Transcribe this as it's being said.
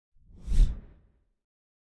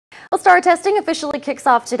Well, STAAR testing officially kicks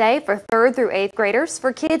off today for 3rd through 8th graders.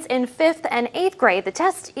 For kids in 5th and 8th grade, the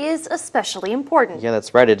test is especially important. Yeah,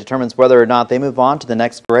 that's right. It determines whether or not they move on to the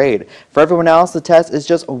next grade. For everyone else, the test is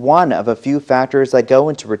just one of a few factors that go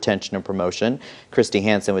into retention and promotion. Christy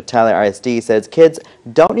Hansen with Tyler ISD says kids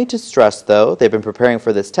don't need to stress, though. They've been preparing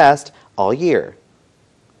for this test all year.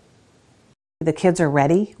 The kids are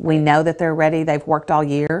ready. We know that they're ready. They've worked all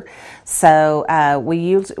year. So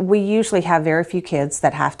we usually have very few students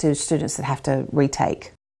that have to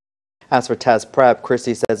retake. As for test prep,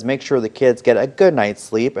 Christy says make sure the kids get a good night's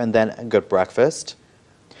sleep and then a good breakfast.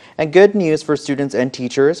 And good news for students and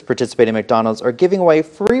teachers. Participating McDonald's are giving away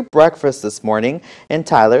free breakfast this morning. In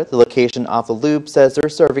Tyler, the location off the Loop says they're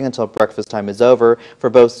serving until breakfast time is over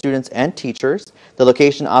for both students and teachers. The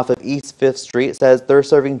location off of East 5th Street says they're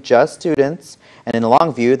serving just students. And in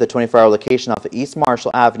Longview, the 24-hour location off of East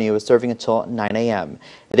Marshall Avenue is serving until 9 a.m.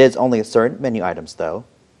 It is only certain menu items, though.